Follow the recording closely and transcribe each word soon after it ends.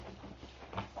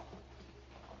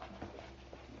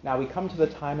Now we come to the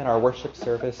time in our worship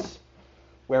service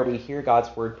where we hear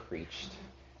God's word preached.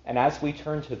 And as we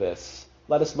turn to this,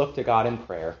 let us look to God in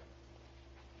prayer.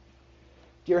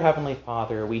 Dear Heavenly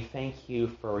Father, we thank you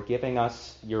for giving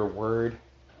us your word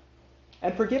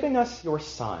and for giving us your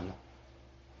Son,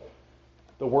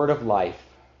 the word of life,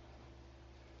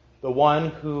 the one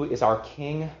who is our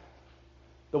King,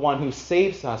 the one who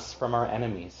saves us from our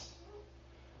enemies,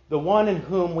 the one in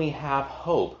whom we have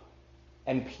hope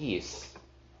and peace.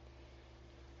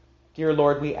 Dear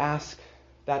Lord, we ask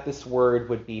that this word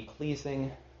would be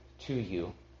pleasing to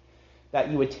you, that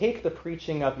you would take the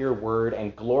preaching of your word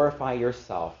and glorify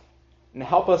yourself, and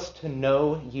help us to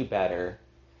know you better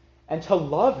and to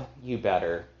love you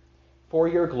better for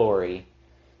your glory,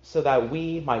 so that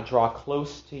we might draw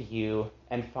close to you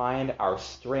and find our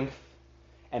strength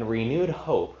and renewed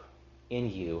hope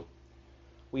in you.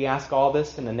 We ask all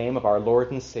this in the name of our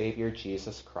Lord and Savior,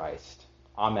 Jesus Christ.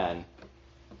 Amen.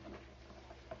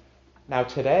 Now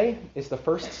today is the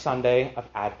first Sunday of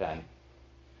Advent,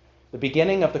 the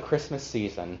beginning of the Christmas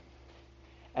season.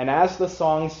 And as the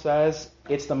song says,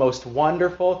 it's the most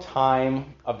wonderful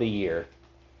time of the year.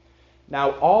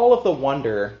 Now all of the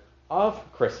wonder of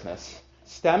Christmas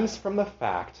stems from the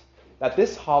fact that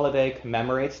this holiday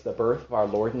commemorates the birth of our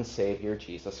Lord and Savior,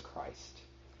 Jesus Christ.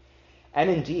 And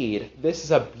indeed, this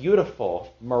is a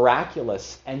beautiful,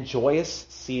 miraculous, and joyous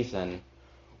season,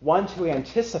 one to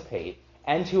anticipate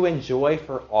and to enjoy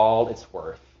for all it's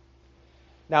worth.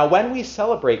 Now, when we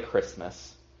celebrate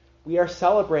Christmas, we are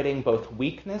celebrating both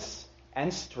weakness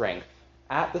and strength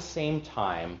at the same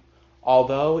time,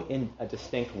 although in a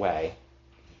distinct way.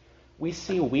 We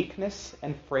see weakness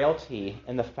and frailty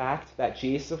in the fact that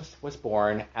Jesus was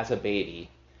born as a baby,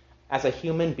 as a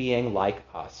human being like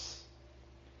us.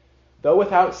 Though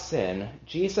without sin,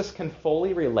 Jesus can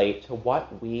fully relate to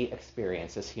what we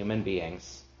experience as human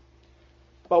beings.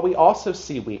 But we also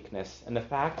see weakness in the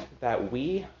fact that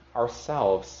we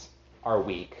ourselves are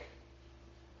weak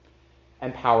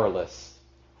and powerless.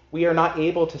 We are not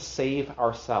able to save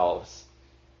ourselves.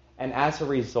 And as a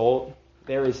result,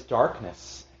 there is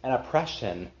darkness and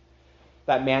oppression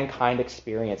that mankind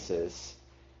experiences.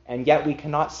 And yet we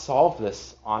cannot solve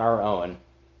this on our own.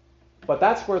 But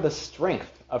that's where the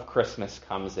strength of Christmas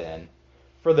comes in.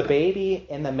 For the baby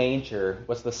in the manger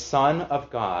was the Son of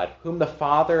God, whom the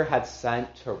Father had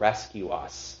sent to rescue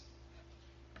us.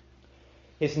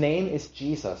 His name is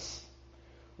Jesus,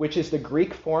 which is the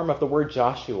Greek form of the word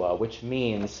Joshua, which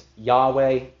means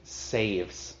Yahweh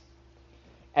saves.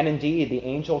 And indeed, the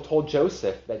angel told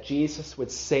Joseph that Jesus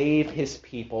would save his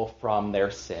people from their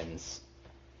sins.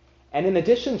 And in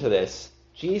addition to this,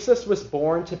 Jesus was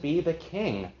born to be the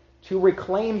king, to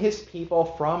reclaim his people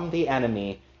from the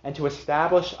enemy, and to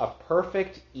establish a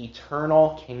perfect,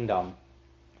 eternal kingdom.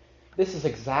 This is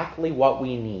exactly what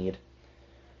we need,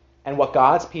 and what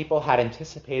God's people had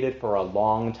anticipated for a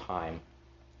long time.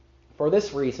 For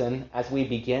this reason, as we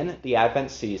begin the Advent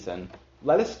season,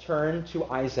 let us turn to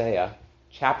Isaiah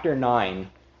chapter 9,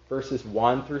 verses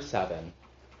 1 through 7.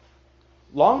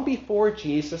 Long before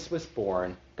Jesus was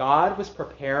born, God was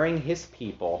preparing his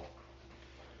people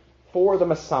for the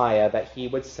Messiah that he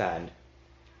would send,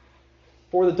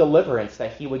 for the deliverance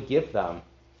that he would give them.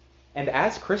 And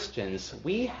as Christians,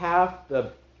 we have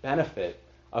the benefit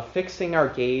of fixing our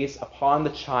gaze upon the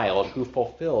child who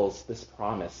fulfills this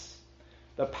promise.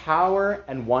 The power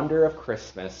and wonder of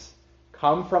Christmas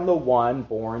come from the one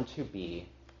born to be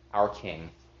our King.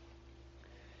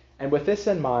 And with this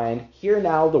in mind, hear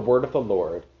now the word of the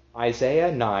Lord,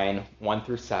 Isaiah 9, 1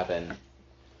 through 7.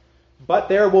 But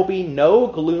there will be no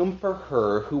gloom for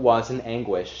her who was in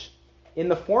anguish. In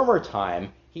the former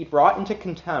time, he brought into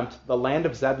contempt the land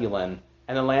of Zebulun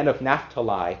and the land of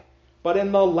Naphtali. But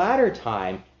in the latter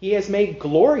time, he has made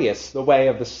glorious the way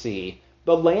of the sea,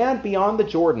 the land beyond the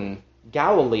Jordan,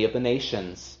 Galilee of the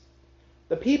nations.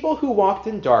 The people who walked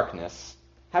in darkness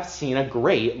have seen a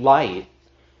great light.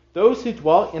 Those who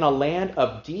dwelt in a land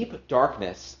of deep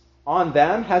darkness, on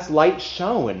them has light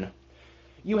shone.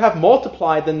 You have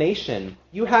multiplied the nation.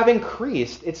 You have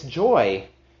increased its joy.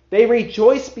 They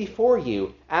rejoice before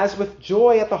you as with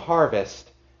joy at the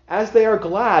harvest, as they are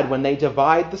glad when they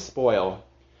divide the spoil.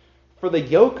 For the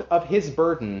yoke of his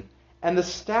burden and the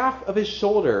staff of his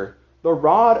shoulder, the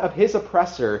rod of his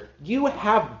oppressor, you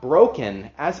have broken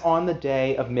as on the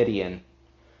day of Midian.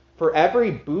 For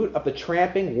every boot of the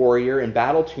tramping warrior in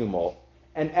battle tumult,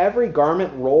 and every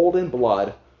garment rolled in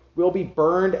blood, will be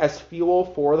burned as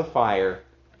fuel for the fire.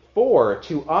 For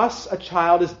to us a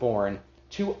child is born,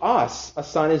 to us a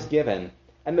son is given,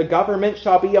 and the government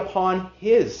shall be upon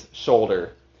his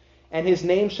shoulder. And his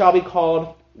name shall be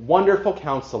called Wonderful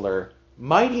Counselor,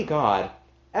 Mighty God,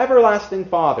 Everlasting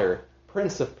Father,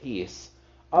 Prince of Peace,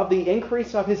 of the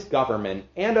increase of his government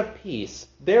and of peace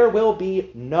there will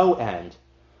be no end,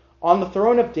 on the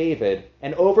throne of David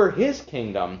and over his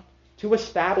kingdom, to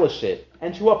establish it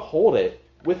and to uphold it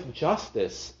with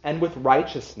justice and with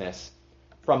righteousness,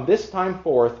 from this time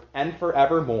forth and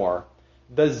forevermore.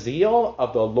 The zeal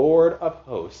of the Lord of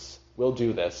hosts will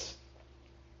do this.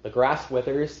 The grass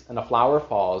withers and the flower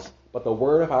falls, but the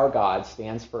word of our God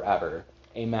stands forever.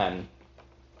 Amen.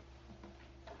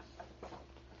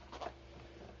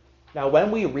 Now,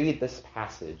 when we read this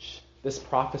passage, this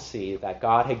prophecy that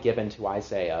God had given to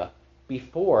Isaiah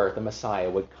before the Messiah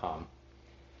would come,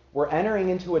 we're entering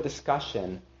into a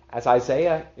discussion as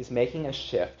Isaiah is making a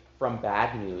shift from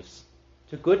bad news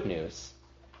to good news.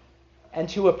 And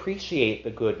to appreciate the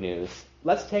good news,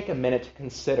 let's take a minute to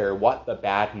consider what the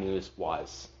bad news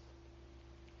was.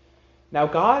 Now,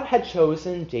 God had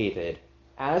chosen David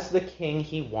as the king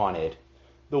he wanted,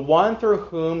 the one through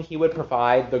whom he would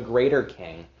provide the greater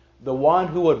king, the one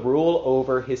who would rule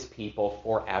over his people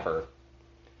forever,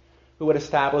 who would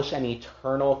establish an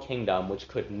eternal kingdom which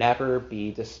could never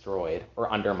be destroyed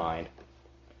or undermined.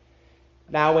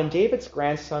 Now, when David's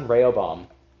grandson Rehoboam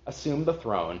assumed the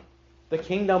throne, the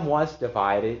kingdom was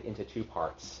divided into two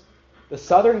parts. The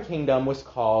southern kingdom was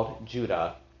called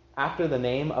Judah, after the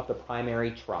name of the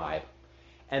primary tribe,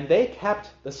 and they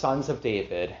kept the sons of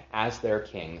David as their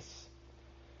kings.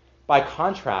 By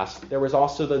contrast, there was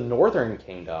also the northern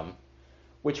kingdom,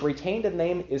 which retained the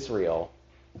name Israel,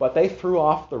 but they threw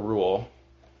off the rule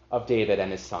of David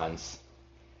and his sons,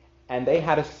 and they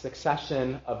had a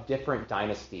succession of different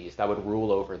dynasties that would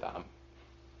rule over them.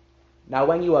 Now,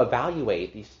 when you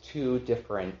evaluate these two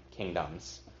different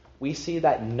kingdoms, we see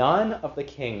that none of the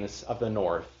kings of the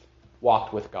north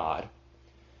walked with God,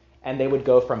 and they would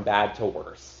go from bad to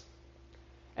worse.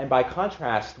 And by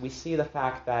contrast, we see the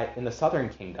fact that in the southern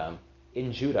kingdom,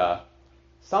 in Judah,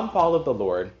 some followed the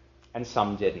Lord and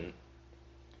some didn't.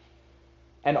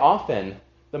 And often,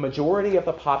 the majority of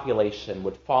the population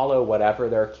would follow whatever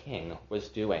their king was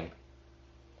doing.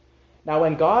 Now,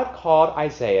 when God called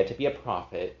Isaiah to be a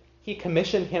prophet, he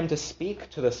commissioned him to speak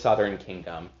to the southern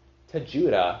kingdom, to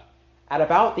Judah, at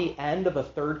about the end of the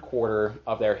third quarter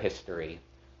of their history.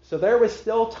 So there was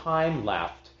still time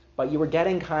left, but you were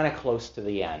getting kind of close to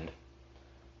the end.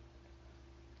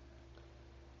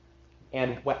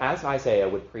 And as Isaiah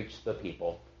would preach to the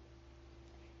people,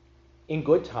 in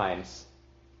good times,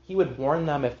 he would warn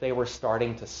them if they were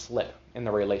starting to slip in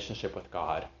the relationship with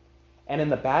God. And in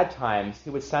the bad times, he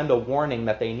would send a warning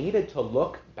that they needed to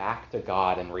look back to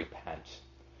God and repent,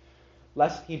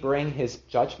 lest he bring his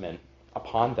judgment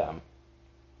upon them.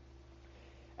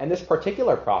 And this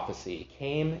particular prophecy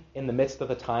came in the midst of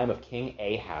the time of King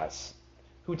Ahaz,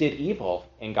 who did evil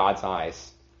in God's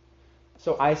eyes.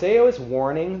 So Isaiah was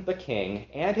warning the king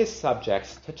and his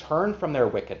subjects to turn from their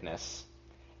wickedness.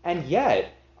 And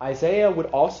yet, Isaiah would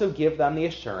also give them the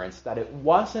assurance that it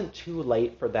wasn't too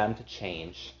late for them to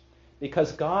change,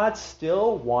 because God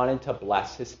still wanted to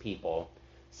bless his people.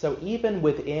 So even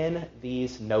within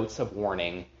these notes of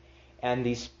warning and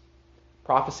these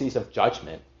prophecies of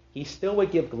judgment, he still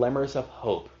would give glimmers of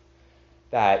hope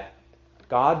that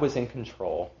God was in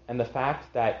control, and the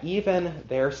fact that even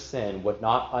their sin would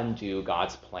not undo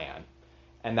God's plan,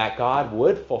 and that God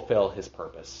would fulfill his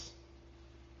purpose.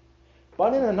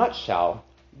 But in a nutshell,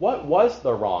 what was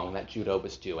the wrong that Judah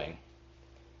was doing?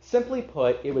 Simply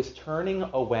put, it was turning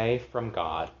away from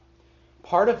God.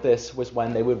 Part of this was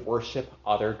when they would worship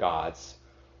other gods,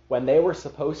 when they were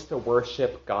supposed to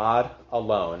worship God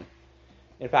alone.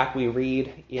 In fact, we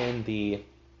read in the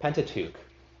Pentateuch,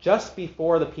 just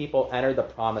before the people entered the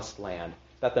promised land,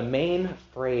 that the main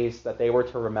phrase that they were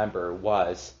to remember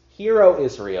was, "Hear, O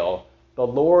Israel, the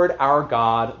Lord our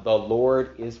God, the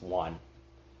Lord is one."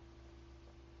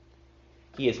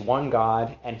 He is one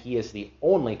God, and he is the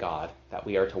only God that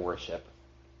we are to worship.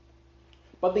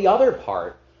 But the other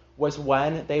part was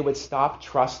when they would stop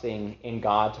trusting in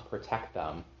God to protect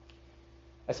them,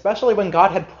 especially when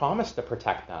God had promised to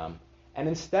protect them, and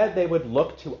instead they would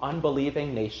look to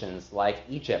unbelieving nations like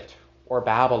Egypt or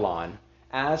Babylon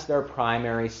as their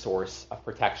primary source of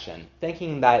protection,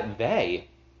 thinking that they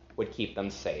would keep them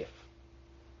safe.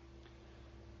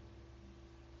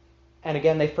 And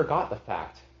again, they forgot the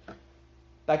fact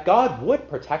that God would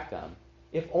protect them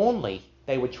if only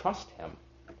they would trust him.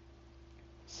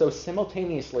 So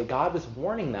simultaneously, God was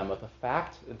warning them of the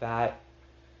fact that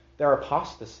their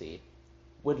apostasy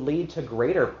would lead to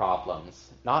greater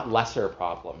problems, not lesser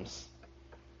problems.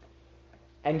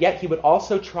 And yet he would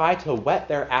also try to whet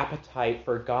their appetite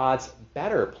for God's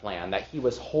better plan that he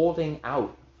was holding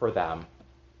out for them.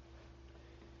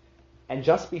 And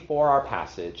just before our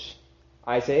passage,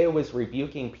 Isaiah was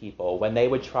rebuking people when they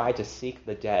would try to seek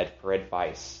the dead for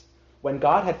advice, when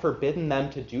God had forbidden them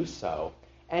to do so,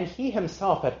 and he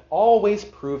himself had always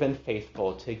proven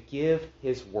faithful to give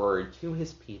his word to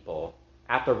his people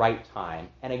at the right time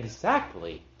and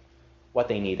exactly what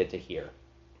they needed to hear.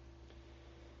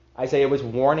 Isaiah was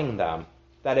warning them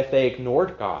that if they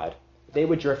ignored God, they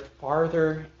would drift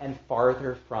farther and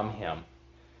farther from him.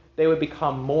 They would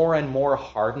become more and more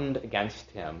hardened against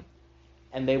him,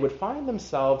 and they would find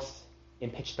themselves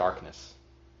in pitch darkness.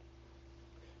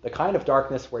 The kind of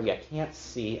darkness where you can't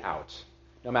see out,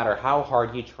 no matter how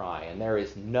hard you try, and there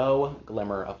is no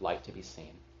glimmer of light to be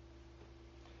seen.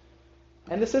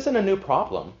 And this isn't a new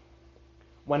problem.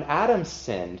 When Adam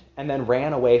sinned and then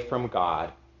ran away from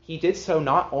God, he did so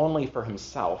not only for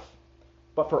himself,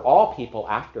 but for all people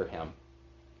after him.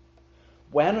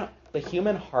 When the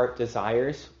human heart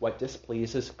desires what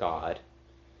displeases God,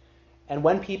 and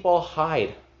when people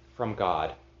hide from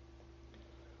God,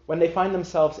 when they find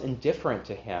themselves indifferent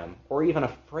to him or even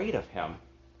afraid of him,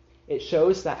 it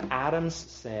shows that Adam's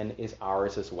sin is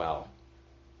ours as well.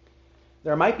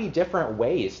 There might be different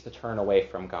ways to turn away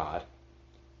from God,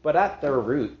 but at their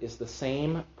root is the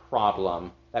same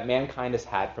problem that mankind has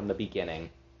had from the beginning.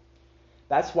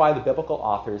 That's why the biblical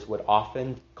authors would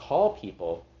often call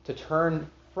people to turn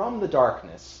from the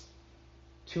darkness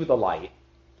to the light,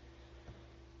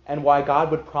 and why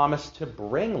God would promise to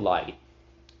bring light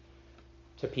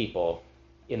to people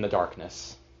in the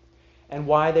darkness, and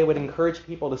why they would encourage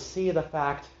people to see the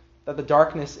fact that the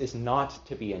darkness is not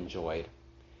to be enjoyed.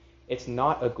 It's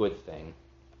not a good thing.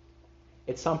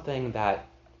 It's something that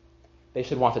they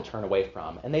should want to turn away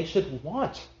from, and they should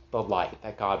want the light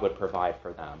that God would provide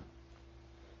for them.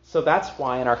 So that's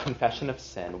why in our confession of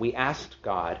sin, we asked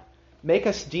God, make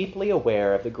us deeply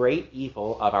aware of the great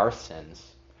evil of our sins,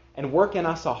 and work in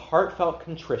us a heartfelt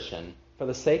contrition for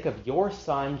the sake of your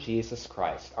Son, Jesus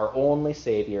Christ, our only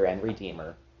Savior and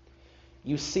Redeemer.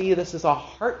 You see, this is a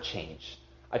heart change,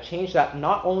 a change that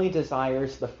not only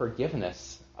desires the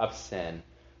forgiveness of sin,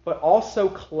 but also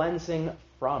cleansing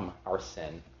from our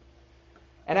sin.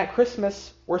 And at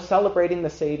Christmas, we're celebrating the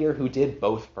Savior who did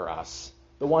both for us,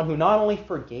 the one who not only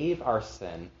forgave our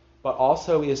sin, but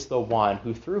also is the one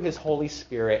who through his Holy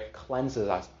Spirit cleanses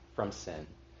us from sin,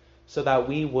 so that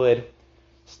we would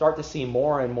start to see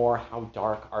more and more how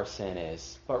dark our sin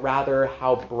is, but rather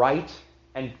how bright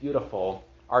and beautiful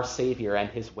our Savior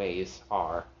and his ways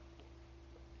are.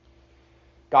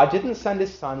 God didn't send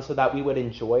his Son so that we would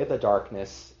enjoy the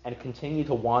darkness and continue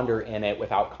to wander in it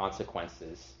without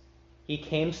consequences. He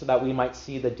came so that we might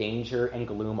see the danger and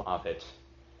gloom of it.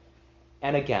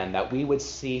 And again, that we would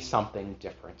see something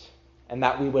different, and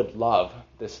that we would love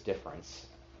this difference.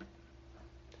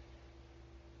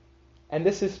 And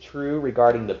this is true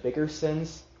regarding the bigger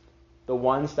sins, the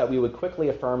ones that we would quickly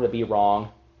affirm to be wrong,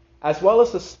 as well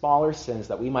as the smaller sins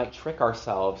that we might trick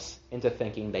ourselves into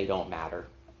thinking they don't matter.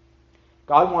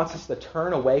 God wants us to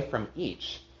turn away from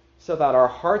each so that our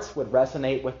hearts would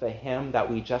resonate with the hymn that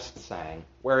we just sang,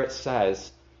 where it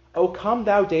says, "O come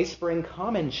thou dayspring,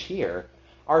 come and cheer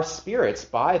our spirits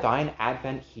by thine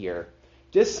advent here.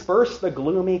 Disperse the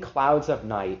gloomy clouds of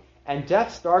night, and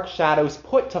death's dark shadows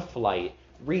put to flight.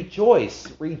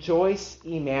 Rejoice, rejoice,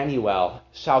 Emmanuel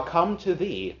shall come to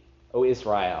thee, O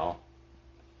Israel."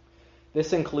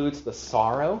 This includes the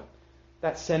sorrow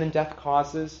that sin and death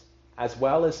causes, as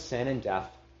well as sin and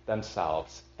death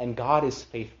themselves. And God is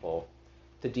faithful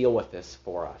to deal with this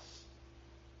for us.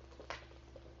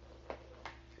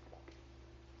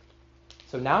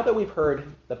 So now that we've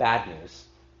heard the bad news,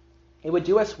 it would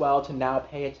do us well to now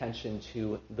pay attention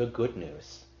to the good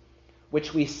news,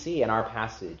 which we see in our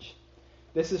passage.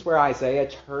 This is where Isaiah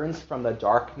turns from the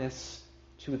darkness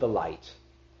to the light.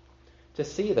 To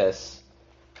see this,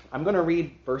 I'm going to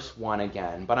read verse 1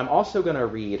 again, but I'm also going to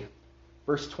read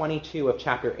verse 22 of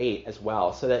chapter 8 as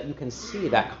well, so that you can see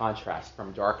that contrast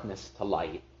from darkness to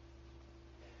light.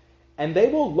 "And they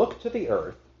will look to the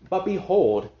earth, but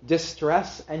behold,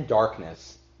 distress and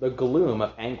darkness, the gloom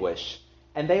of anguish,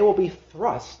 and they will be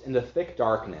thrust into thick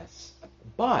darkness.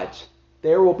 But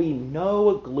there will be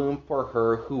no gloom for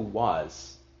her who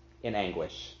was in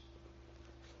anguish."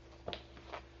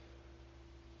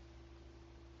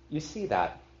 You see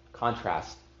that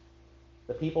contrast.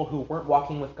 The people who weren't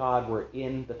walking with God were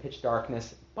in the pitch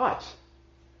darkness, but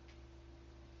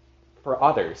for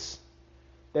others,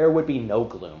 there would be no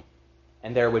gloom,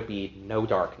 and there would be no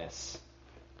darkness.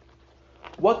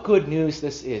 What good news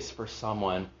this is for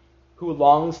someone who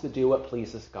longs to do what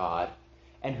pleases God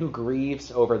and who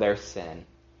grieves over their sin.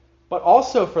 but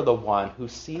also for the one who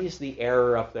sees the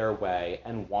error of their way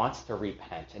and wants to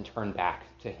repent and turn back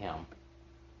to him.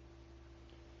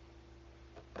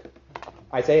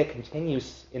 Isaiah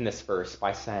continues in this verse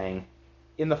by saying,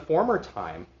 "In the former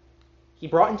time, he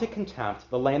brought into contempt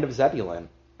the land of Zebulun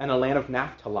and the land of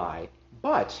Naphtali,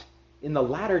 but in the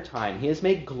latter time he has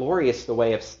made glorious the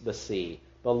way of the sea,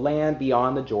 the land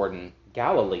beyond the Jordan,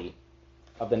 Galilee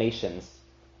of the nations."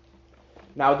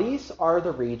 Now these are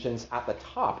the regions at the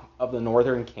top of the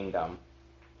northern kingdom,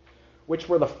 which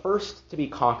were the first to be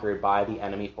conquered by the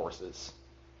enemy forces.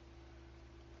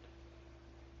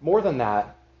 More than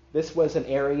that, this was an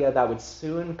area that would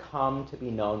soon come to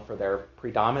be known for their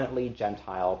predominantly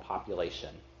Gentile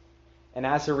population. And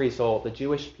as a result, the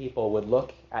Jewish people would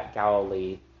look at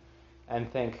Galilee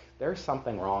and think, there's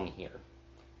something wrong here.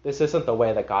 This isn't the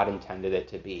way that God intended it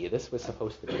to be. This was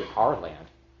supposed to be our land.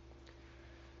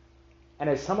 And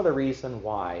it's some of the reason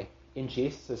why, in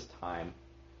Jesus' time,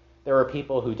 there were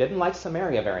people who didn't like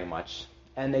Samaria very much,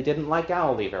 and they didn't like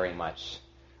Galilee very much,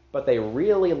 but they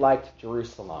really liked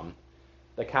Jerusalem,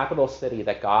 the capital city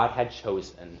that God had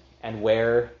chosen, and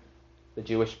where the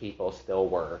Jewish people still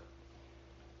were.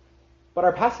 But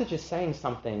our passage is saying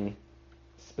something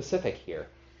specific here.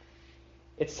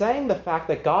 It's saying the fact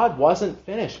that God wasn't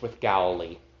finished with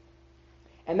Galilee,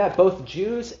 and that both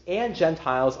Jews and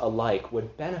Gentiles alike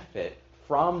would benefit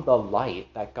from the light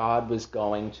that God was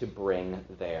going to bring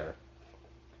there.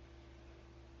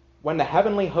 When the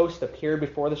heavenly host appeared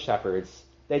before the shepherds,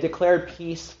 they declared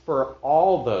peace for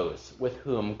all those with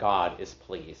whom God is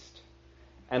pleased.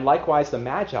 And likewise the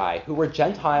Magi, who were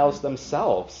Gentiles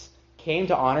themselves, came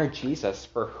to honor Jesus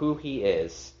for who he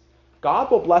is.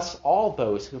 God will bless all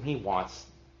those whom he wants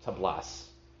to bless.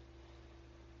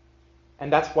 And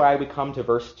that's why we come to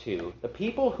verse 2. The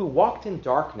people who walked in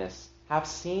darkness have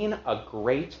seen a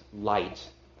great light.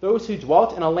 Those who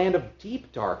dwelt in a land of deep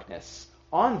darkness,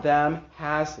 on them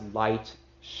has light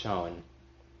shone.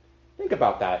 Think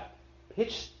about that.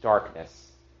 Pitch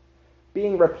darkness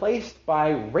being replaced by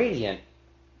radiant,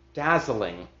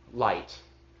 dazzling light.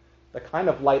 The kind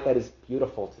of light that is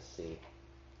beautiful to see.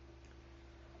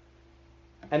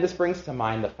 And this brings to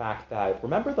mind the fact that,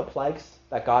 remember the plagues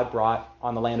that God brought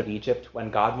on the land of Egypt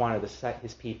when God wanted to set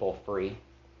his people free?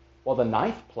 Well, the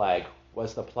 9th plague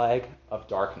was the plague of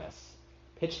darkness,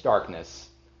 pitch darkness,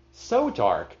 so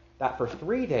dark that for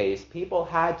 3 days people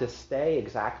had to stay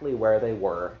exactly where they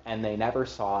were and they never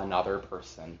saw another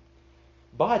person.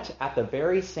 But at the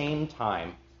very same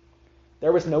time,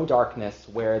 there was no darkness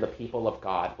where the people of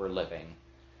God were living.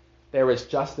 There was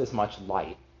just as much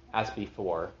light as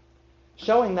before,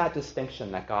 showing that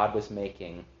distinction that God was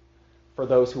making for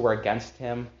those who were against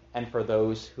him and for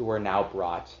those who were now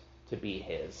brought to be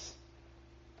his.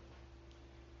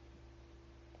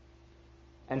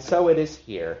 And so it is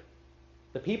here.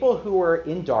 The people who were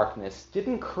in darkness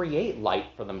didn't create light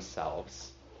for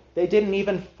themselves. They didn't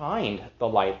even find the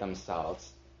light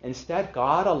themselves. Instead,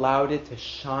 God allowed it to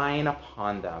shine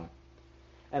upon them.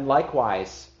 And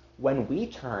likewise, when we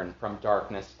turn from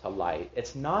darkness to light,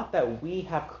 it's not that we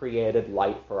have created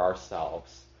light for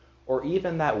ourselves, or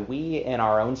even that we in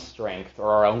our own strength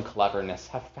or our own cleverness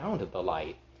have found the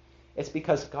light. It's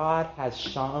because God has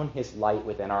shone his light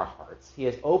within our hearts. He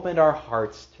has opened our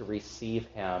hearts to receive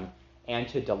him and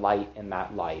to delight in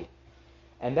that light.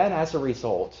 And then as a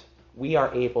result, we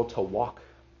are able to walk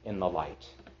in the light.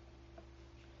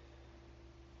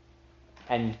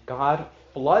 And God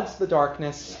floods the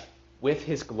darkness with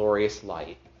his glorious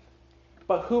light.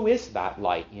 But who is that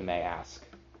light, you may ask?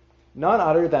 None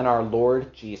other than our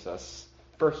Lord Jesus,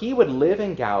 for he would live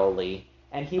in Galilee,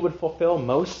 and he would fulfill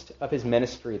most of his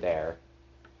ministry there.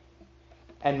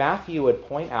 And Matthew would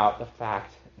point out the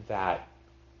fact that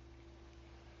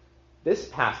this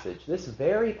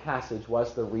very passage,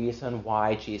 was the reason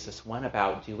why Jesus went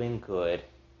about doing good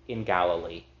in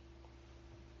Galilee.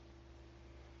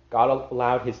 God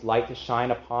allowed his light to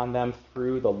shine upon them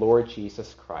through the Lord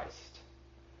Jesus Christ,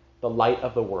 the light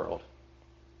of the world.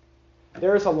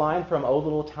 There is a line from O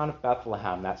Little Town of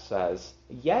Bethlehem that says,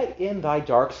 "Yet in thy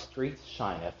dark streets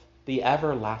shineth the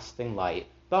everlasting light.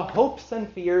 The hopes and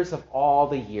fears of all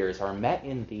the years are met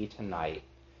in thee tonight."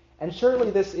 And surely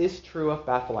this is true of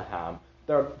Bethlehem,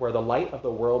 where the light of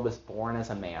the world was born as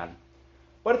a man.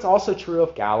 But it's also true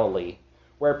of Galilee,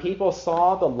 where people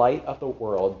saw the light of the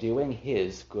world doing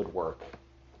his good work.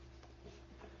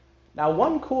 Now,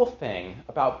 one cool thing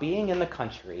about being in the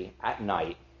country at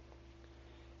night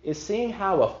is seeing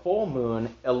how a full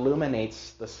moon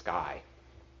illuminates the sky.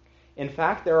 In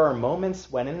fact, there are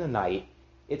moments when in the night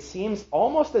it seems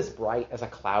almost as bright as a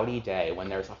cloudy day when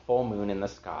there's a full moon in the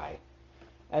sky.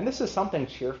 And this is something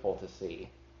cheerful to see.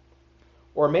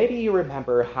 Or maybe you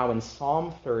remember how in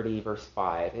Psalm 30, verse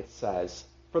 5, it says,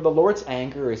 "For the Lord's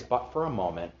anger is but for a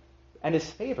moment, and his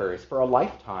favor is for a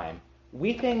lifetime.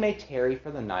 Weeping may tarry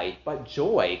for the night, but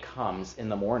joy comes in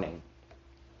the morning."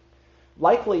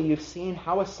 Likely you've seen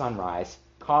how a sunrise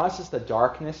causes the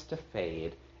darkness to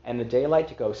fade and the daylight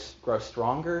to grow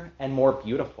stronger and more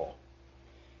beautiful.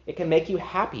 It can make you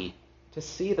happy to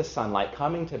see the sunlight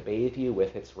coming to bathe you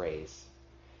with its rays.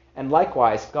 And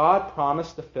likewise, God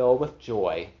promised to fill with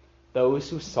joy those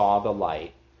who saw the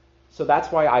light. So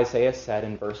that's why Isaiah said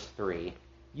in verse 3,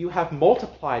 "You have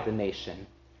multiplied the nation.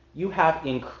 You have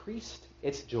increased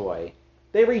its joy.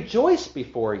 They rejoice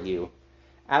before you,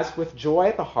 as with joy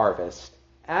at the harvest,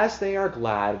 as they are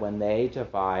glad when they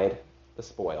divide the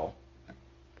spoil."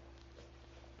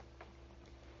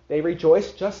 They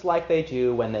rejoice just like they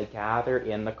do when they gather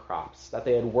in the crops that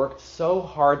they had worked so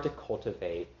hard to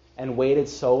cultivate and waited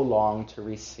so long to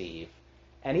receive,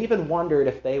 and even wondered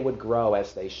if they would grow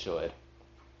as they should.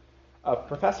 A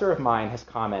professor of mine has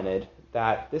commented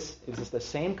that this is the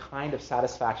same kind of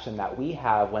satisfaction that we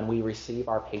have when we receive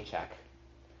our paycheck,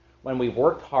 when we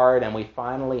worked hard and we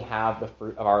finally have the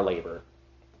fruit of our labor.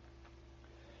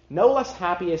 No less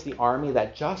happy is the army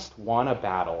that just won a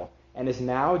battle and is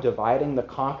now dividing the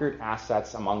conquered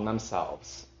assets among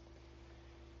themselves.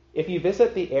 If you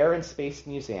visit the Air and Space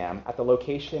Museum at the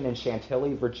location in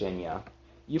Chantilly, Virginia,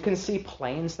 you can see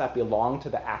planes that belonged to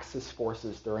the Axis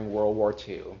forces during World War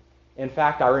II. In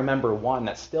fact, I remember one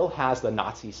that still has the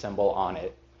Nazi symbol on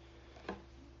it.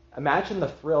 Imagine the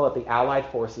thrill that the Allied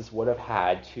forces would have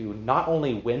had to not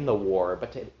only win the war,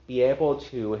 but to be able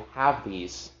to have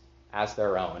these as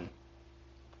their own.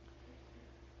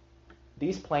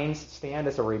 These planes stand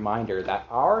as a reminder that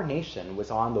our nation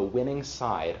was on the winning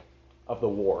side of the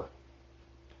war,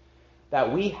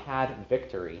 that we had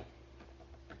victory.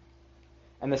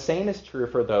 And the same is true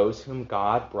for those whom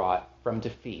God brought from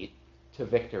defeat to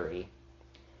victory,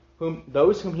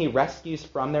 those whom he rescues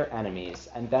from their enemies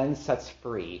and then sets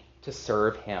free to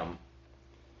serve him.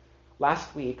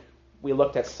 Last week, we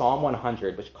looked at Psalm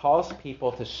 100, which calls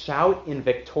people to shout in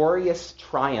victorious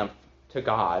triumph to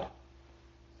God.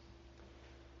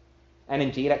 And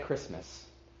indeed, at Christmas,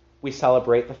 we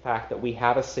celebrate the fact that we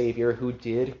have a Savior who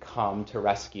did come to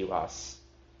rescue us.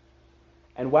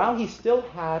 And while he still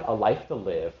had a life to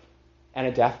live, and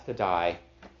a death to die,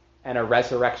 and a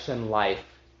resurrection life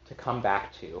to come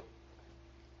back to,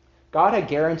 God had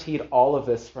guaranteed all of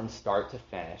this from start to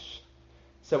finish.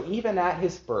 So even at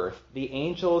his birth, the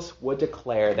angels would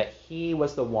declare that he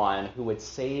was the one who would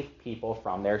save people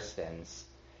from their sins,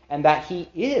 and that he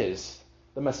is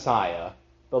the Messiah,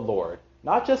 the Lord.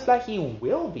 Not just that he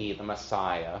will be the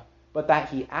Messiah, but that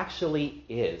he actually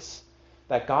is.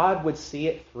 That God would see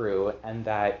it through, and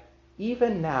that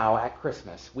even now at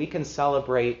Christmas, we can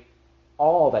celebrate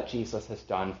all that Jesus has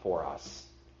done for us.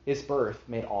 His birth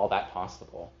made all that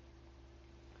possible.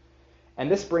 And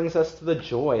this brings us to the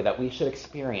joy that we should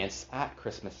experience at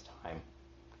Christmas time.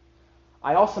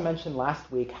 I also mentioned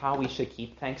last week how we should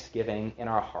keep Thanksgiving in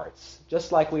our hearts,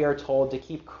 just like we are told to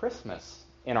keep Christmas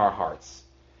in our hearts.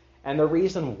 And the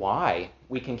reason why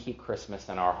we can keep Christmas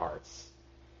in our hearts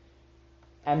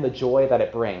and the joy that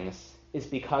it brings is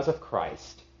because of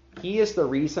Christ. He is the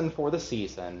reason for the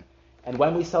season, and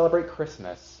when we celebrate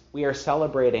Christmas, we are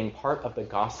celebrating part of the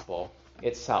gospel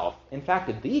itself. In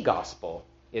fact, the gospel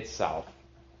itself.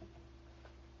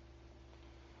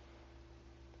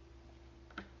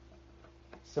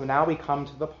 So now we come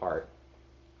to the part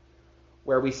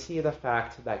where we see the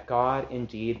fact that God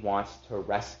indeed wants to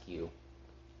rescue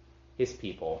his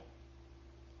people.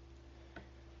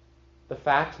 The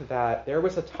fact that there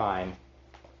was a time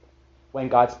when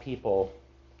God's people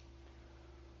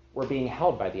were being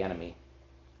held by the enemy,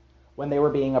 when they were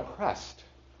being oppressed,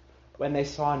 when they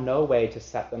saw no way to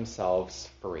set themselves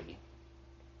free.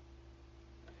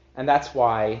 And that's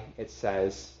why it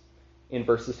says in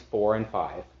verses 4 and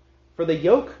 5, "For the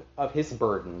yoke of his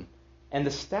burden and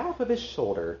the staff of his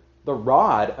shoulder, the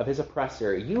rod of his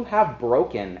oppressor, you have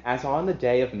broken as on the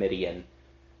day of Midian.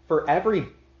 For every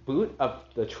boot of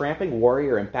the tramping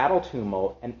warrior in battle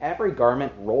tumult and every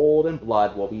garment rolled in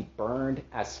blood will be burned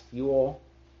as fuel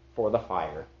for the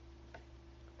fire."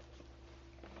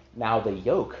 Now the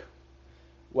yoke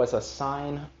was a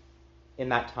sign in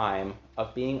that time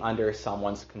of being under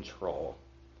someone's control,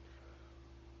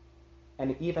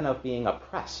 and even of being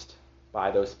oppressed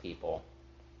by those people.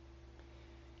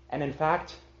 And in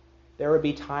fact, there would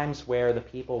be times where the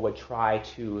people would try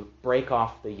to break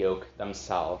off the yoke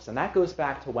themselves, and that goes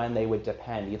back to when they would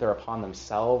depend either upon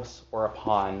themselves or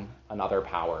upon another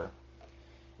power.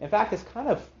 In fact, it's kind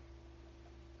of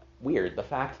weird, the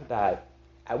fact that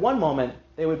At one moment,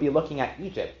 they would be looking at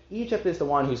Egypt. Egypt is the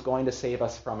one who's going to save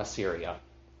us from Assyria.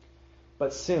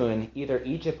 But soon, either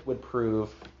Egypt would prove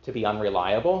to be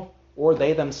unreliable, or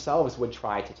they themselves would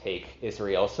try to take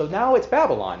Israel. So now it's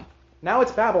Babylon. Now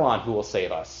it's Babylon who will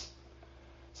save us.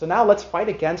 So now let's fight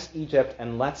against Egypt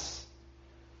and let's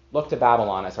look to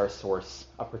Babylon as our source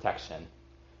of protection.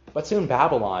 But soon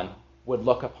Babylon would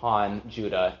look upon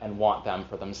Judah and want them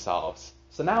for themselves.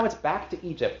 So now it's back to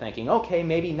Egypt thinking, okay,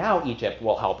 maybe now Egypt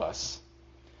will help us.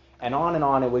 And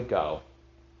on it would go.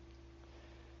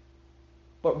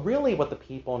 But really what the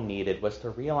people needed was to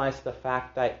realize the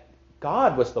fact that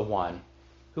God was the one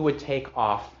who would take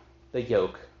off the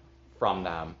yoke from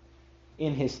them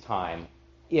in his time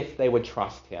if they would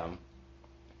trust him.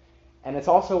 And it's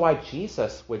also why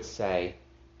Jesus would say,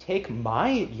 "Take my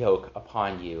yoke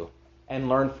upon you and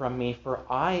learn from me, for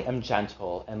I am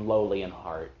gentle and lowly in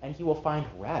heart, and you will find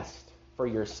rest for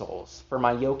your souls. For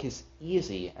my yoke is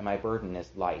easy and my burden is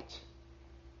light."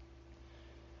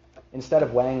 Instead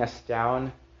of weighing us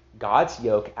down, God's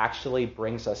yoke actually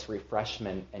brings us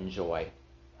refreshment and joy.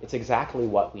 It's exactly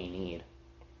what we need.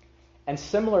 And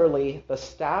similarly, the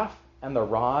staff and the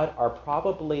rod are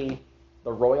probably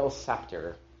the royal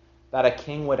scepter that a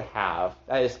king would have.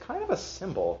 That is kind of a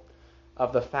symbol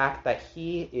of the fact that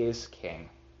he is king.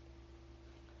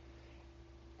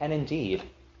 And indeed,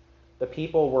 the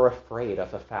people were afraid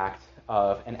of the fact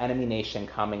of an enemy nation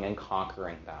coming and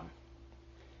conquering them.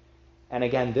 And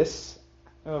again, this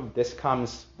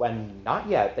comes when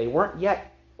they weren't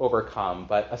yet overcome,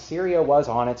 but Assyria was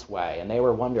on its way, and they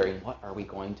were wondering, what are we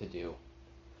going to do?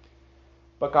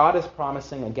 But God is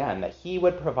promising again that he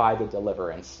would provide the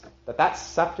deliverance, that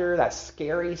scepter, that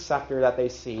scary scepter that they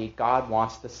see, God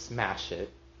wants to smash it.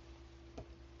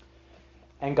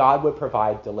 And God would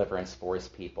provide deliverance for his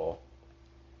people.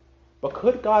 But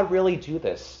could God really do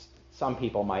this? Some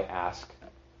people might ask.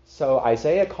 So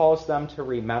Isaiah calls them to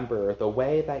remember the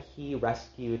way that he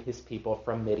rescued his people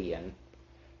from Midian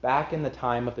back in the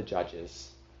time of the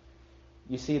Judges.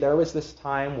 You see, there was this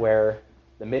time where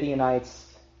the Midianites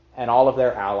and all of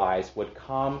their allies would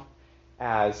come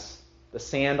as the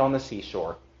sand on the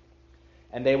seashore.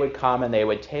 And they would come and they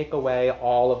would take away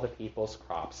all of the people's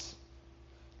crops.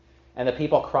 And the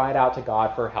people cried out to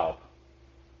God for help.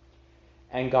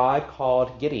 And God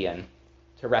called Gideon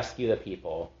to rescue the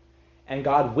people. And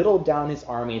God whittled down his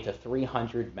army to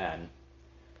 300 men.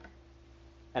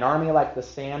 An army like the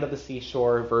sand of the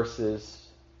seashore versus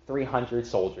 300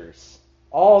 soldiers.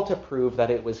 All to prove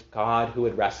that it was God who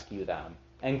would rescue them.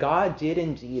 And God did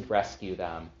indeed rescue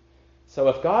them. So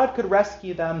if God could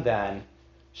rescue them then,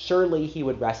 surely he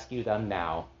would rescue them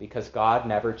now, because God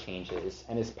never changes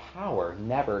and his power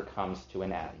never comes to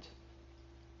an end.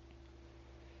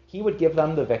 He would give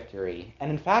them the victory, and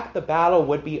in fact the battle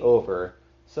would be over,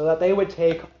 so that they would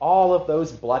take all of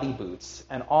those bloody boots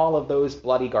and all of those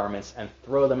bloody garments and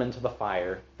throw them into the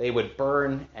fire. They would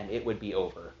burn and it would be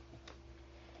over.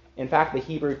 In fact, the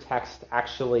Hebrew text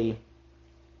actually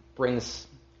brings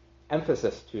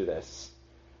emphasis to this.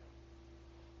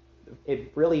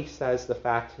 It really says the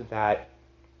fact that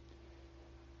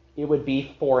it would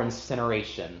be for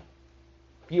incineration,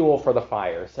 fuel for the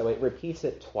fire. So it repeats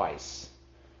it twice.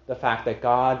 The fact that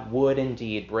God would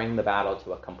indeed bring the battle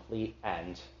to a complete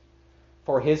end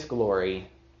for his glory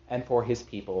and for his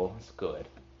people's good.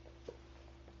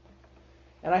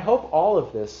 And I hope all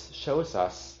of this shows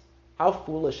us how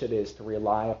foolish it is to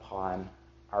rely upon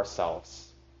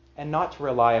ourselves and not to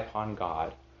rely upon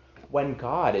God, when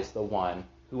God is the one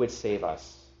who would save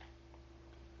us.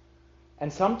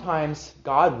 And sometimes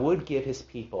God would give his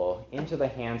people into the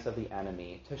hands of the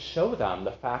enemy to show them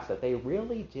the fact that they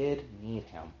really did need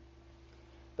him.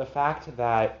 The fact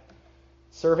that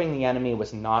serving the enemy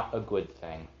was not a good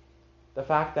thing. The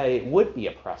fact that it would be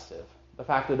oppressive. The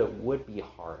fact that it would be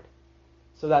hard.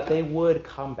 So that they would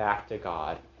come back to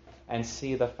God and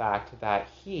see the fact that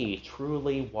he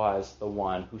truly was the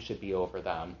one who should be over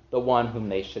them, the one whom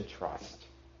they should trust.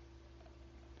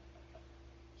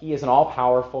 He is an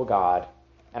all-powerful God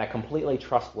and a completely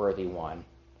trustworthy one.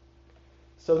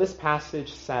 So this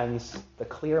passage sends the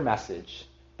clear message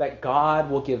that God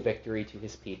will give victory to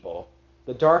his people.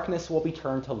 The darkness will be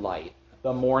turned to light,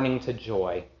 the mourning to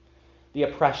joy, the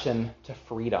oppression to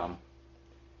freedom.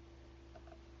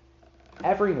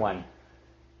 Everyone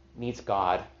needs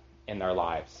God in their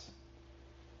lives.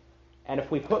 And if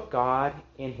we put God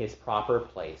in his proper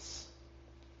place,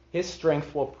 his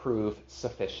strength will prove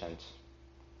sufficient.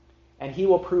 And he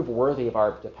will prove worthy of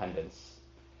our dependence.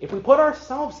 If we put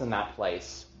ourselves in that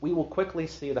place, we will quickly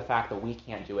see the fact that we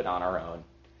can't do it on our own.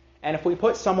 And if we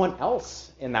put someone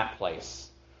else in that place,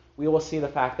 we will see the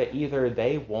fact that either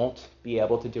they won't be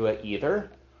able to do it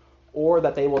either, or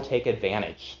that they will take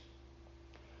advantage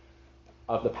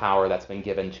of the power that's been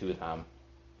given to them.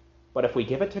 But if we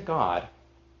give it to God,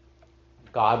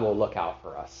 God will look out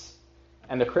for us.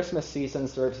 And the Christmas season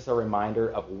serves as a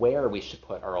reminder of where we should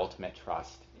put our ultimate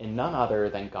trust, in none other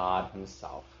than God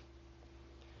himself.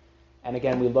 And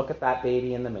again, we look at that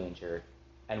baby in the manger,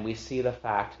 and we see the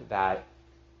fact that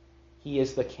he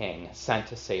is the king sent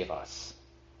to save us.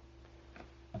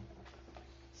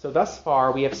 So thus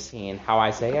far, we have seen how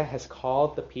Isaiah has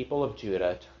called the people of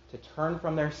Judah to turn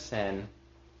from their sin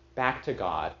back to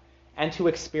God and to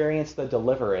experience the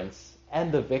deliverance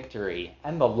and the victory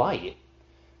and the light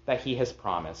that he has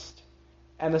promised.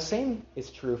 And the same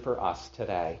is true for us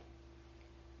today.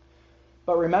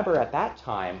 But remember, at that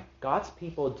time, God's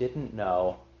people didn't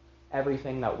know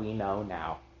everything that we know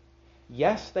now.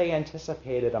 Yes, they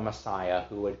anticipated a Messiah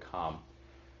who would come,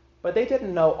 but they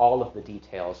didn't know all of the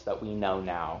details that we know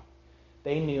now.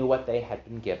 They knew what they had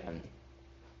been given.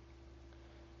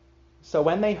 So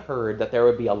when they heard that there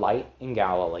would be a light in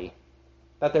Galilee,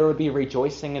 that there would be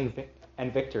rejoicing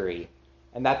and victory,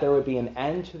 and that there would be an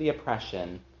end to the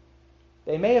oppression,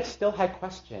 they may have still had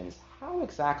questions. How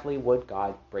exactly would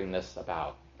God bring this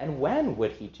about? And when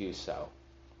would he do so?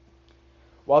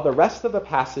 While the rest of the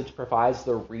passage provides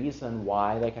the reason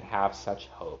why they could have such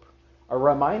hope, a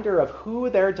reminder of who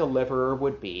their deliverer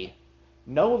would be,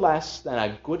 no less than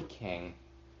a good king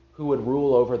who would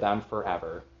rule over them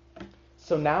forever.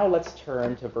 So now let's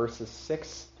turn to verses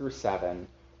 6 through 7,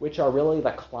 which are really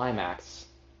the climax,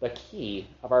 the key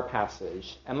of our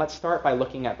passage. And let's start by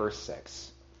looking at verse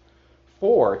 6.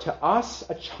 For to us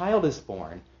a child is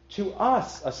born, to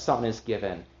us a son is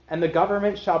given, and the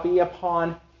government shall be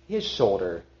upon his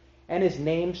shoulder, and his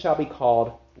name shall be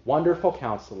called Wonderful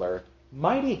Counselor,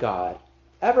 Mighty God,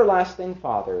 Everlasting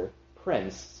Father,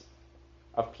 Prince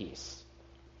of Peace.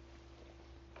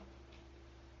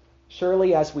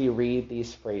 Surely as we read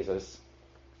these phrases,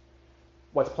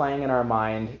 what's playing in our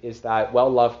mind is that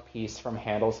well-loved piece from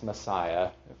Handel's Messiah.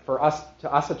 To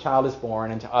us a child is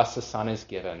born, and to us a son is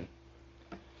given.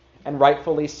 And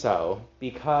rightfully so,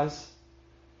 because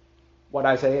what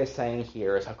Isaiah is saying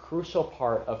here is a crucial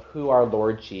part of who our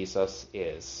Lord Jesus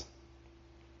is.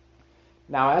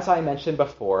 Now, as I mentioned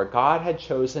before, God had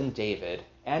chosen David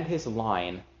and his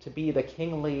line to be the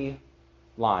kingly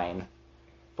line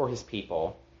for his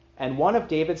people. And one of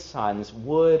David's sons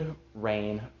would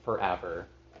reign forever.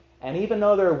 And even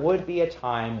though there would be a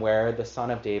time where the son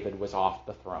of David was off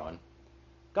the throne,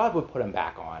 God would put him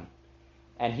back on.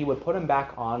 And he would put him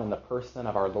back on in the person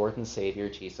of our Lord and Savior,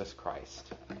 Jesus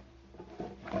Christ.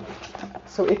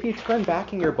 So if you turn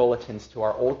back in your bulletins to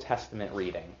our Old Testament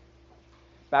reading,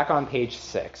 back on page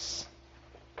 6,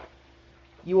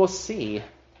 you will see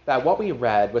that what we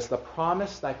read was the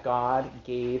promise that God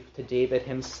gave to David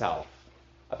himself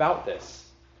about this.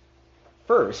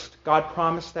 First, God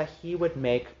promised that he would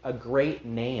make a great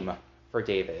name for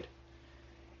David.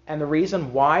 And the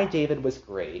reason why David was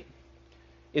great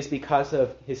is because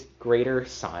of his greater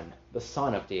son, the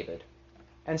son of David.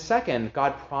 And second,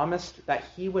 God promised that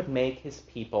he would make his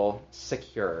people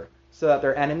secure so that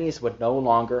their enemies would no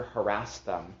longer harass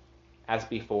them as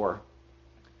before.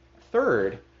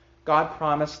 Third, God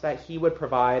promised that he would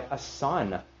provide a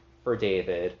son for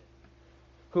David,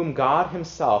 whom God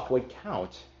himself would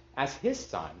count as his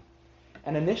son.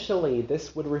 And initially,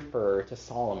 this would refer to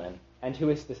Solomon and to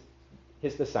his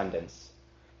descendants,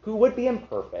 who would be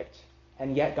imperfect,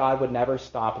 and yet God would never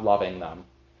stop loving them.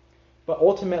 But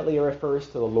ultimately, it refers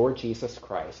to the Lord Jesus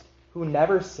Christ, who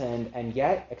never sinned and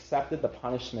yet accepted the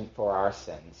punishment for our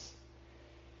sins,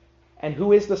 and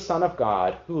who is the Son of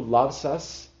God, who loves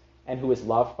us and who is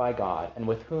loved by God, and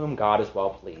with whom God is well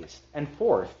pleased. And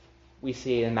fourth, we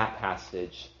see in that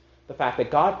passage the fact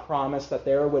that God promised that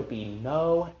there would be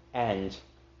no end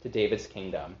to David's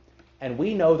kingdom. And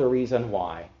we know the reason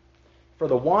why. For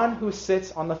the one who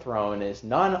sits on the throne is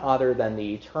none other than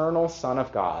the eternal Son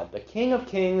of God, the King of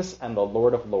kings and the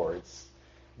Lord of lords.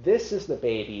 This is the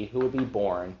baby who would be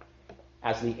born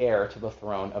as the heir to the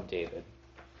throne of David.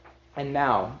 And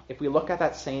now, if we look at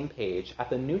that same page,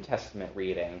 at the New Testament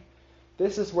reading,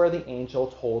 this is where the angel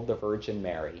told the Virgin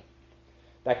Mary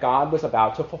that God was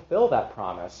about to fulfill that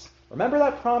promise. Remember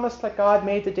that promise that God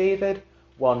made to David?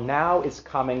 Well, now it's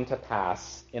coming to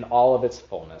pass in all of its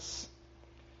fullness.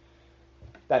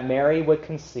 That Mary would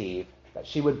conceive, that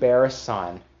she would bear a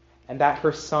son, and that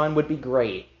her son would be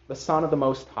great, the Son of the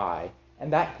Most High,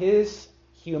 and that his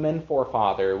human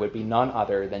forefather would be none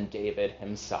other than David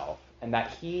himself, and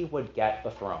that he would get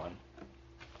the throne.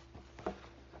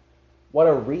 What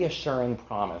a reassuring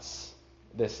promise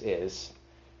this is,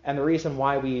 And the reason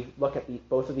why we look at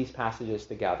both of these passages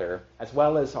together, as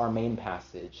well as our main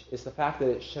passage, is the fact that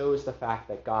it shows the fact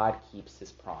that God keeps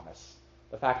his promise.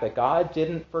 The fact that God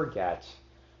didn't forget.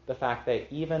 The fact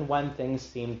that even when things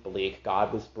seemed bleak,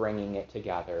 God was bringing it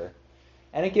together.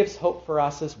 And it gives hope for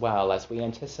us as well as we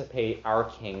anticipate our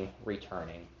King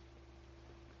returning.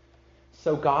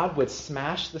 So God would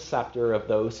smash the scepter of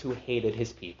those who hated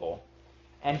his people,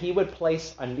 and he would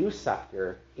place a new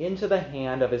scepter into the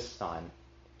hand of his Son,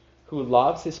 who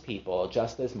loves his people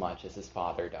just as much as his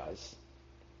Father does.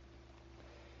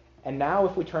 And now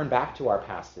if we turn back to our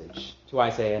passage, to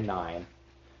Isaiah 9,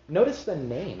 notice the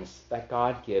names that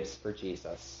God gives for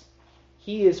Jesus.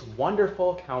 He is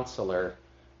Wonderful Counselor,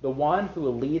 the one who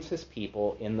leads his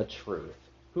people in the truth,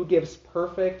 who gives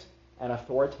perfect and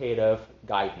authoritative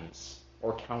guidance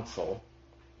or counsel.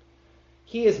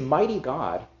 He is Mighty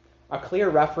God, a clear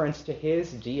reference to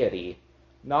his deity.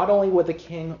 Not only would the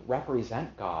king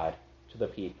represent God to the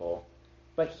people,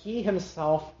 but he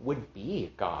himself would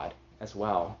be God as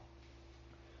well.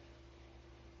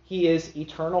 He is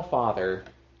Eternal Father,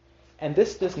 and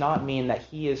this does not mean that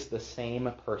he is the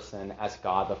same person as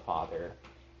God the Father.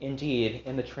 Indeed,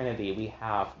 in the Trinity, we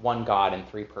have one God in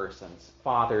three persons,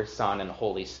 Father, Son, and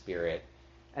Holy Spirit,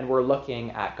 and we're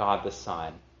looking at God the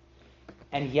Son.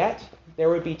 And yet, there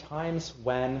would be times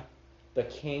when the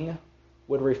king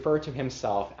would refer to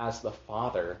himself as the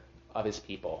Father of his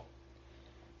people.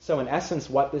 So in essence,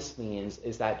 what this means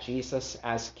is that Jesus,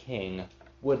 as king,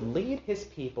 would lead his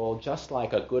people just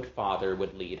like a good father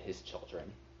would lead his children.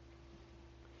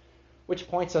 Which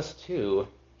points us to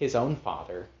his own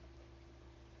Father.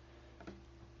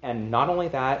 And not only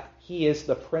that, he is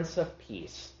the Prince of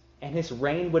Peace, and his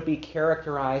reign would be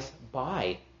characterized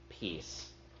by peace.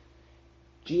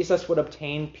 Jesus would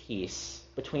obtain peace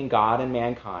between God and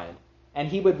mankind, and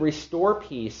he would restore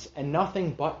peace and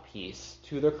nothing but peace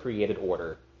to the created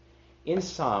order. In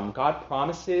sum, God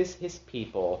promises his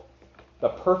people the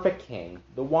perfect king,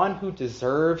 the one who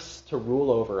deserves to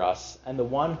rule over us, and the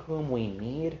one whom we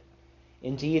need,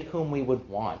 indeed whom we would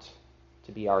want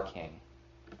to be our king.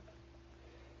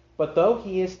 But though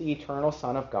he is the eternal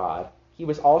Son of God, he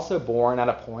was also born at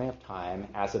a point of time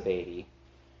as a baby.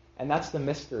 And that's the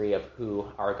mystery of who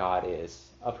our God is,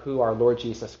 of who our Lord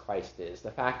Jesus Christ is,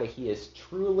 the fact that he is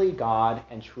truly God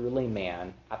and truly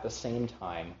man at the same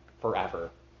time,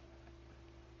 forever.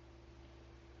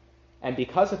 And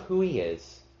because of who he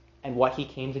is and what he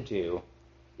came to do,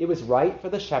 it was right for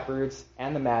the shepherds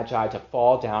and the Magi to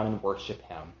fall down and worship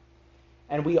him.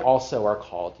 And we also are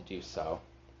called to do so.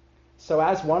 So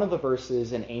as one of the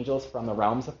verses in Angels from the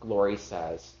Realms of Glory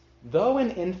says, though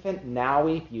an infant now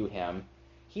we view him,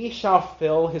 he shall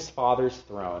fill his Father's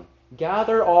throne.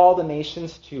 Gather all the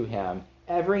nations to him.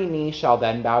 Every knee shall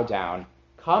then bow down.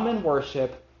 Come and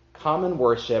worship,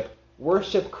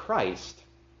 worship Christ,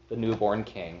 the newborn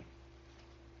King.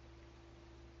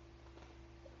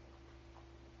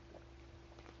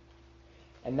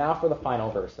 And now for the final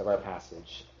verse of our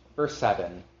passage, verse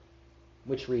 7,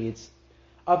 which reads,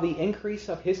 of the increase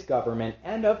of his government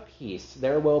and of peace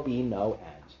there will be no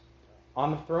end,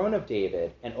 on the throne of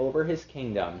David and over his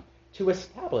kingdom, to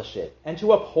establish it and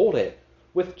to uphold it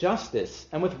with justice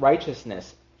and with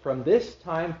righteousness from this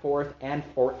time forth and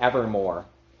forevermore.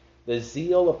 The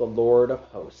zeal of the Lord of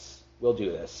hosts will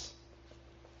do this.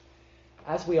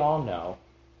 As we all know,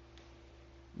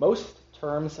 most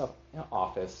terms of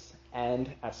office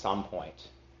end at some point.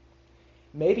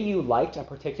 Maybe you liked a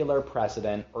particular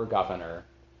president or governor,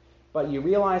 but you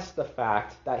realized the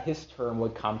fact that his term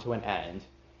would come to an end,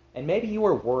 and maybe you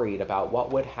were worried about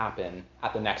what would happen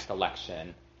at the next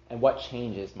election and what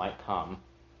changes might come.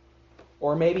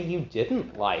 Or maybe you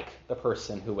didn't like the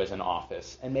person who was in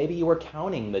office, and maybe you were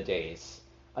counting the days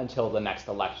until the next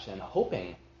election,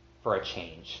 hoping for a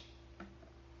change.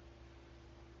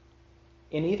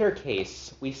 In either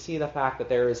case, we see the fact that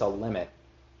there is a limit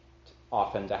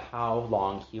often to how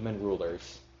long human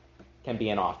rulers can be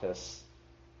in office.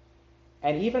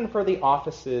 And even for the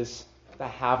offices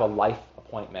that have a life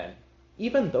appointment,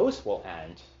 even those will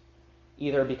end,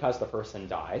 either because the person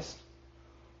dies,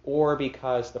 or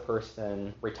because the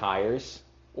person retires,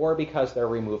 or because they're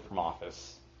removed from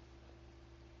office.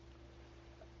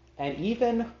 And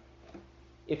even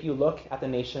if you look at the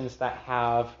nations that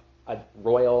have a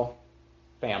royal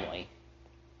family,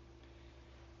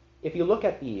 if you look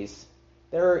at these,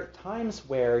 there are times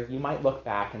where you might look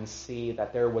back and see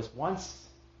that there was once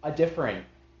a different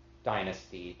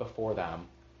dynasty before them.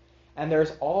 And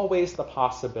there's always the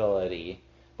possibility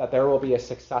that there will be a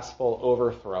successful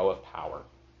overthrow of power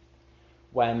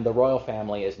when the royal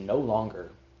family is no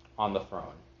longer on the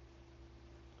throne.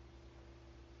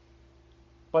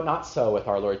 But not so with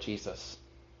our Lord Jesus.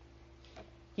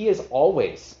 He is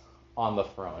always on the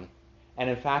throne. And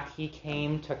in fact, he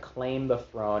came to claim the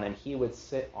throne, and he would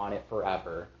sit on it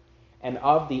forever. And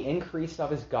of the increase of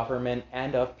his government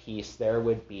and of peace, there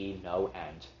would be no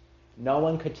end. No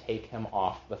one could take him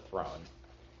off the throne.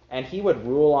 And he would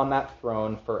rule on that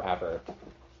throne forever.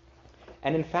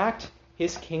 And in fact,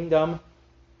 his kingdom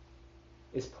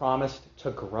is promised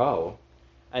to grow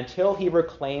until he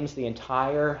reclaims the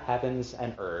entire heavens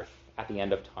and earth at the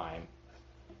end of time.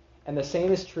 And the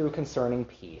same is true concerning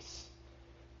peace.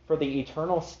 For the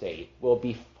eternal state will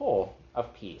be full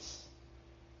of peace.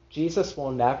 Jesus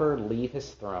will never leave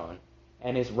his throne,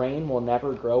 and his reign will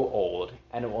never grow old,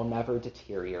 and it will never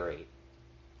deteriorate.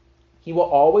 He will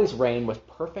always reign with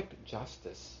perfect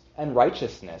justice and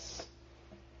righteousness.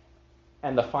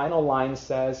 And the final line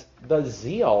says, "The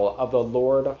zeal of the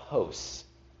Lord of hosts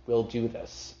will do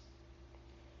this."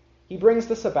 He brings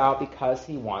this about because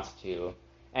he wants to,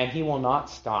 and he will not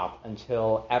stop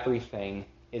until everything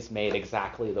is made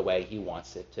exactly the way he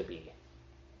wants it to be.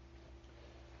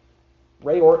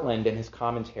 Ray Ortland, in his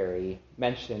commentary,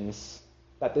 mentions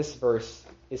that this verse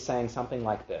is saying something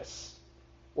like this,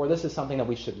 or this is something that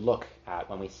we should look at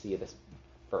when we see this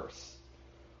verse.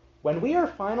 When we are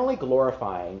finally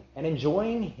glorifying and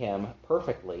enjoying him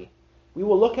perfectly, we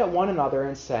will look at one another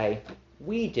and say,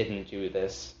 "We didn't do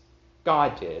this,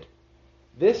 God did.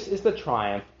 This is the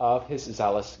triumph of his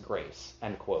zealous grace,"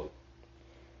 end quote.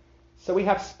 So we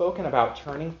have spoken about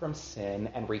turning from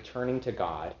sin and returning to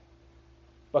God.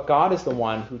 But God is the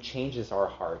one who changes our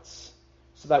hearts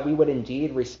so that we would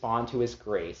indeed respond to his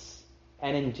grace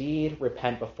and indeed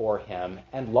repent before him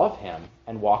and love him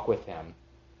and walk with him.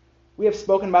 We have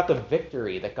spoken about the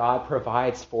victory that God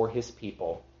provides for his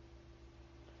people.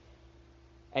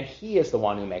 And he is the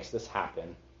one who makes this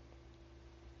happen.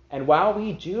 And while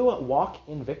we do walk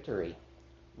in victory,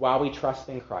 while we trust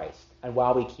in Christ, and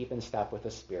while we keep in step with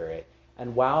the Spirit,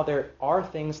 and while there are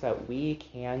things that we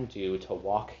can do to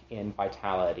walk in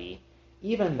vitality,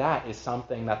 even that is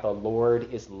something that the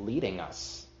Lord is leading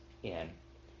us in.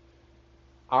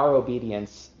 Our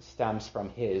obedience stems from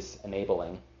his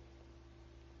enabling.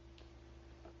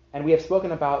 And we have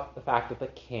spoken about the fact that the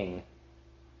King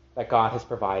that God has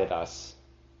provided us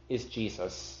is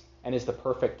Jesus and is the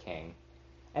perfect King.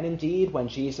 And indeed, when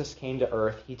Jesus came to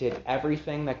earth, he did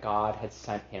everything that God had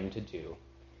sent him to do.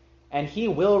 And he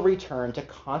will return to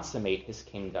consummate his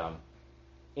kingdom.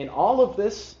 In all of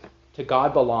this, to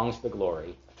God belongs the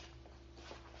glory.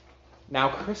 Now,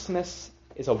 Christmas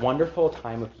is a wonderful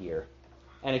time of year,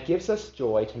 and it gives us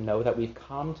joy to know that we've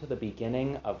come to the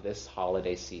beginning of this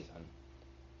holiday season.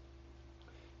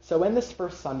 So in this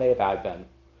first Sunday of Advent,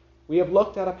 we have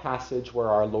looked at a passage where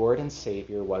our Lord and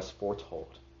Savior was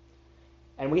foretold.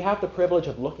 And we have the privilege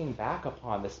of looking back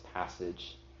upon this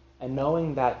passage and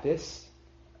knowing that this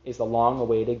is the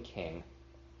long-awaited King.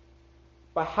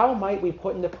 But how might we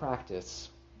put into practice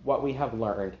what we have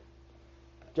learned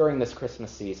during this Christmas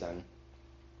season?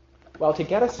 Well, to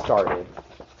get us started,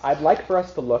 I'd like for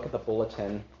us to look at the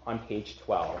bulletin on page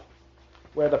 12,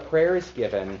 where the prayer is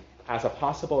given as a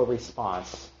possible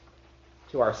response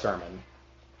to our sermon.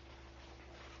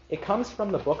 It comes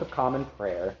from the Book of Common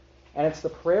Prayer, and it's the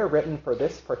prayer written for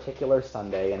this particular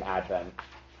Sunday in Advent.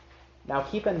 Now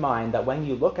keep in mind that when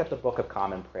you look at the Book of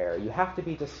Common Prayer, you have to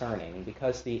be discerning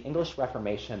because the English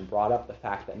Reformation brought up the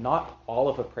fact that not all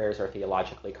of the prayers are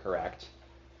theologically correct.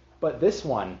 But this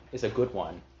one is a good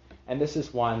one, and this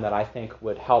is one that I think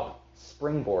would help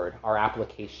springboard our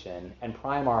application and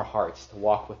prime our hearts to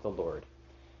walk with the Lord.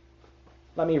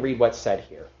 Let me read what's said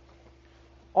here.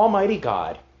 Almighty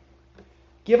God,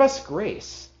 give us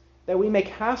grace that we may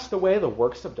cast away the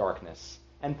works of darkness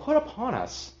and put upon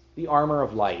us the armor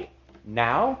of light,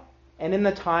 now and in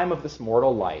the time of this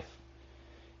mortal life,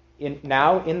 in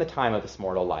the time of this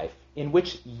mortal life, in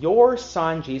which your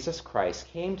Son Jesus Christ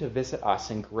came to visit us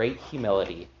in great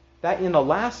humility, that in the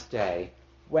last day,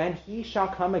 when he shall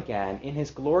come again in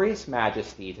his glorious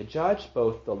majesty to judge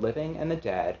both the living and the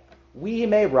dead, we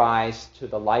may rise to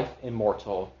the life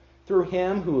immortal, through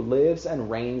him who lives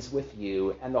and reigns with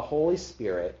you and the Holy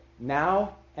Spirit,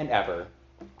 now and ever.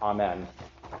 Amen.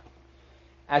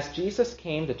 As Jesus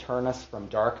came to turn us from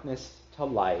darkness to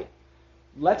light,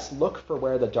 let's look for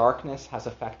where the darkness has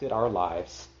affected our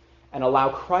lives and allow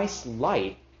Christ's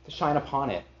light to shine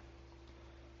upon it.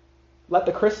 Let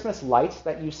the Christmas lights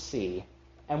that you see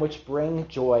and which bring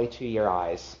joy to your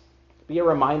eyes be a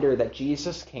reminder that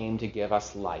Jesus came to give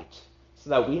us light so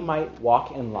that we might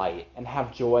walk in light and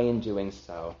have joy in doing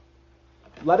so.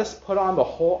 Let us put on the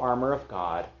whole armor of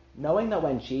God, knowing that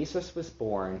when Jesus was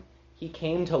born, he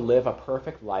came to live a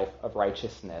perfect life of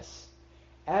righteousness.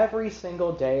 every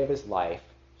single day of his life,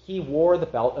 he wore the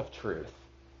belt of truth,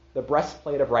 the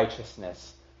breastplate of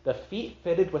righteousness, the feet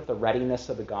fitted with the readiness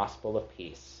of the gospel of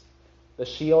peace, the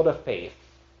shield of faith,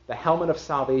 the helmet of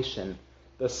salvation,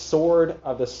 the sword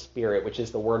of the Spirit, which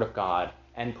is the word of God,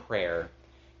 and prayer.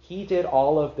 He did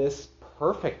all of this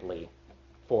perfectly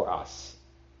for us.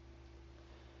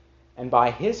 And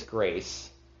by his grace,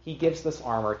 he gives this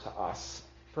armor to us,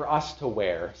 for us to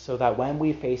wear, so that when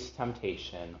we face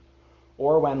temptation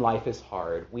or when life is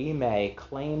hard, we may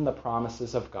claim the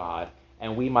promises of God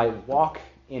and we might walk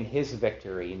in his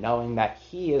victory, knowing that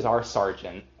he is our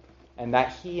sergeant and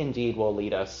that he indeed will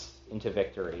lead us into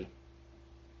victory.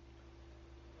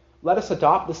 Let us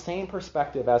adopt the same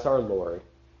perspective as our Lord,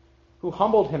 who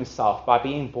humbled himself by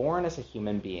being born as a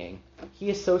human being. He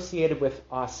associated with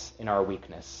us in our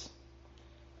weakness.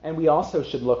 And we also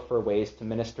should look for ways to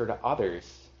minister to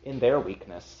others in their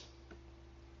weakness.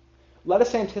 Let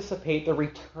us anticipate the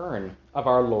return of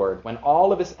our Lord when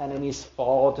all of his enemies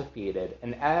fall defeated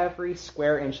and every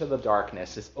square inch of the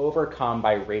darkness is overcome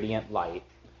by radiant light.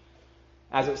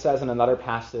 As it says in another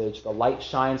passage, the light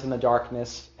shines in the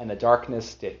darkness, and the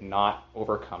darkness did not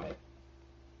overcome it.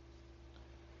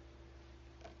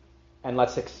 And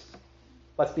let's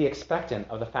be expectant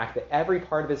of the fact that every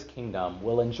part of his kingdom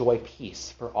will enjoy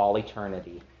peace for all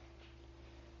eternity.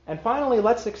 And finally,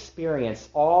 let's experience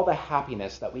all the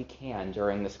happiness that we can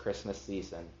during this Christmas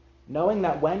season, knowing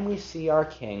that when we see our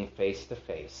King face to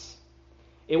face,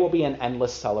 it will be an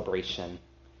endless celebration,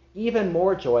 even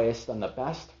more joyous than the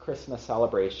best Christmas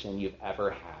celebration you've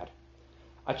ever had.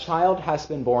 A child has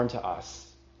been born to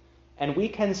us, and we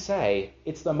can say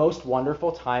it's the most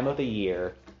wonderful time of the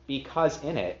year because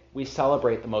in it we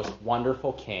celebrate the most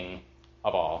wonderful King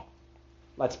of all.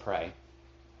 Let's pray.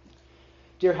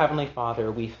 Dear Heavenly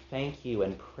Father, we thank you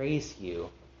and praise you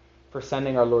for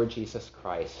sending our Lord Jesus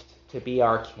Christ to be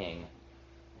our King,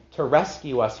 to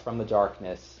rescue us from the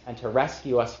darkness and to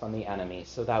rescue us from the enemy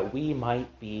so that we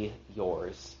might be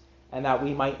yours and that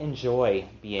we might enjoy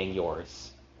being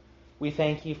yours. We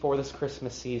thank you for this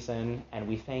Christmas season, and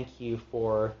we thank you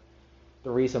for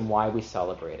the reason why we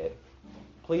celebrate it.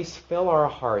 Please fill our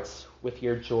hearts with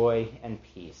your joy and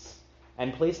peace,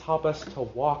 and please help us to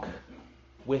walk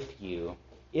with you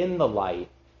in the light,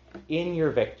 in your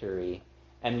victory,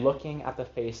 and looking at the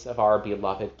face of our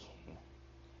beloved King.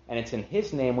 And it's in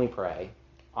his name we pray.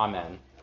 Amen.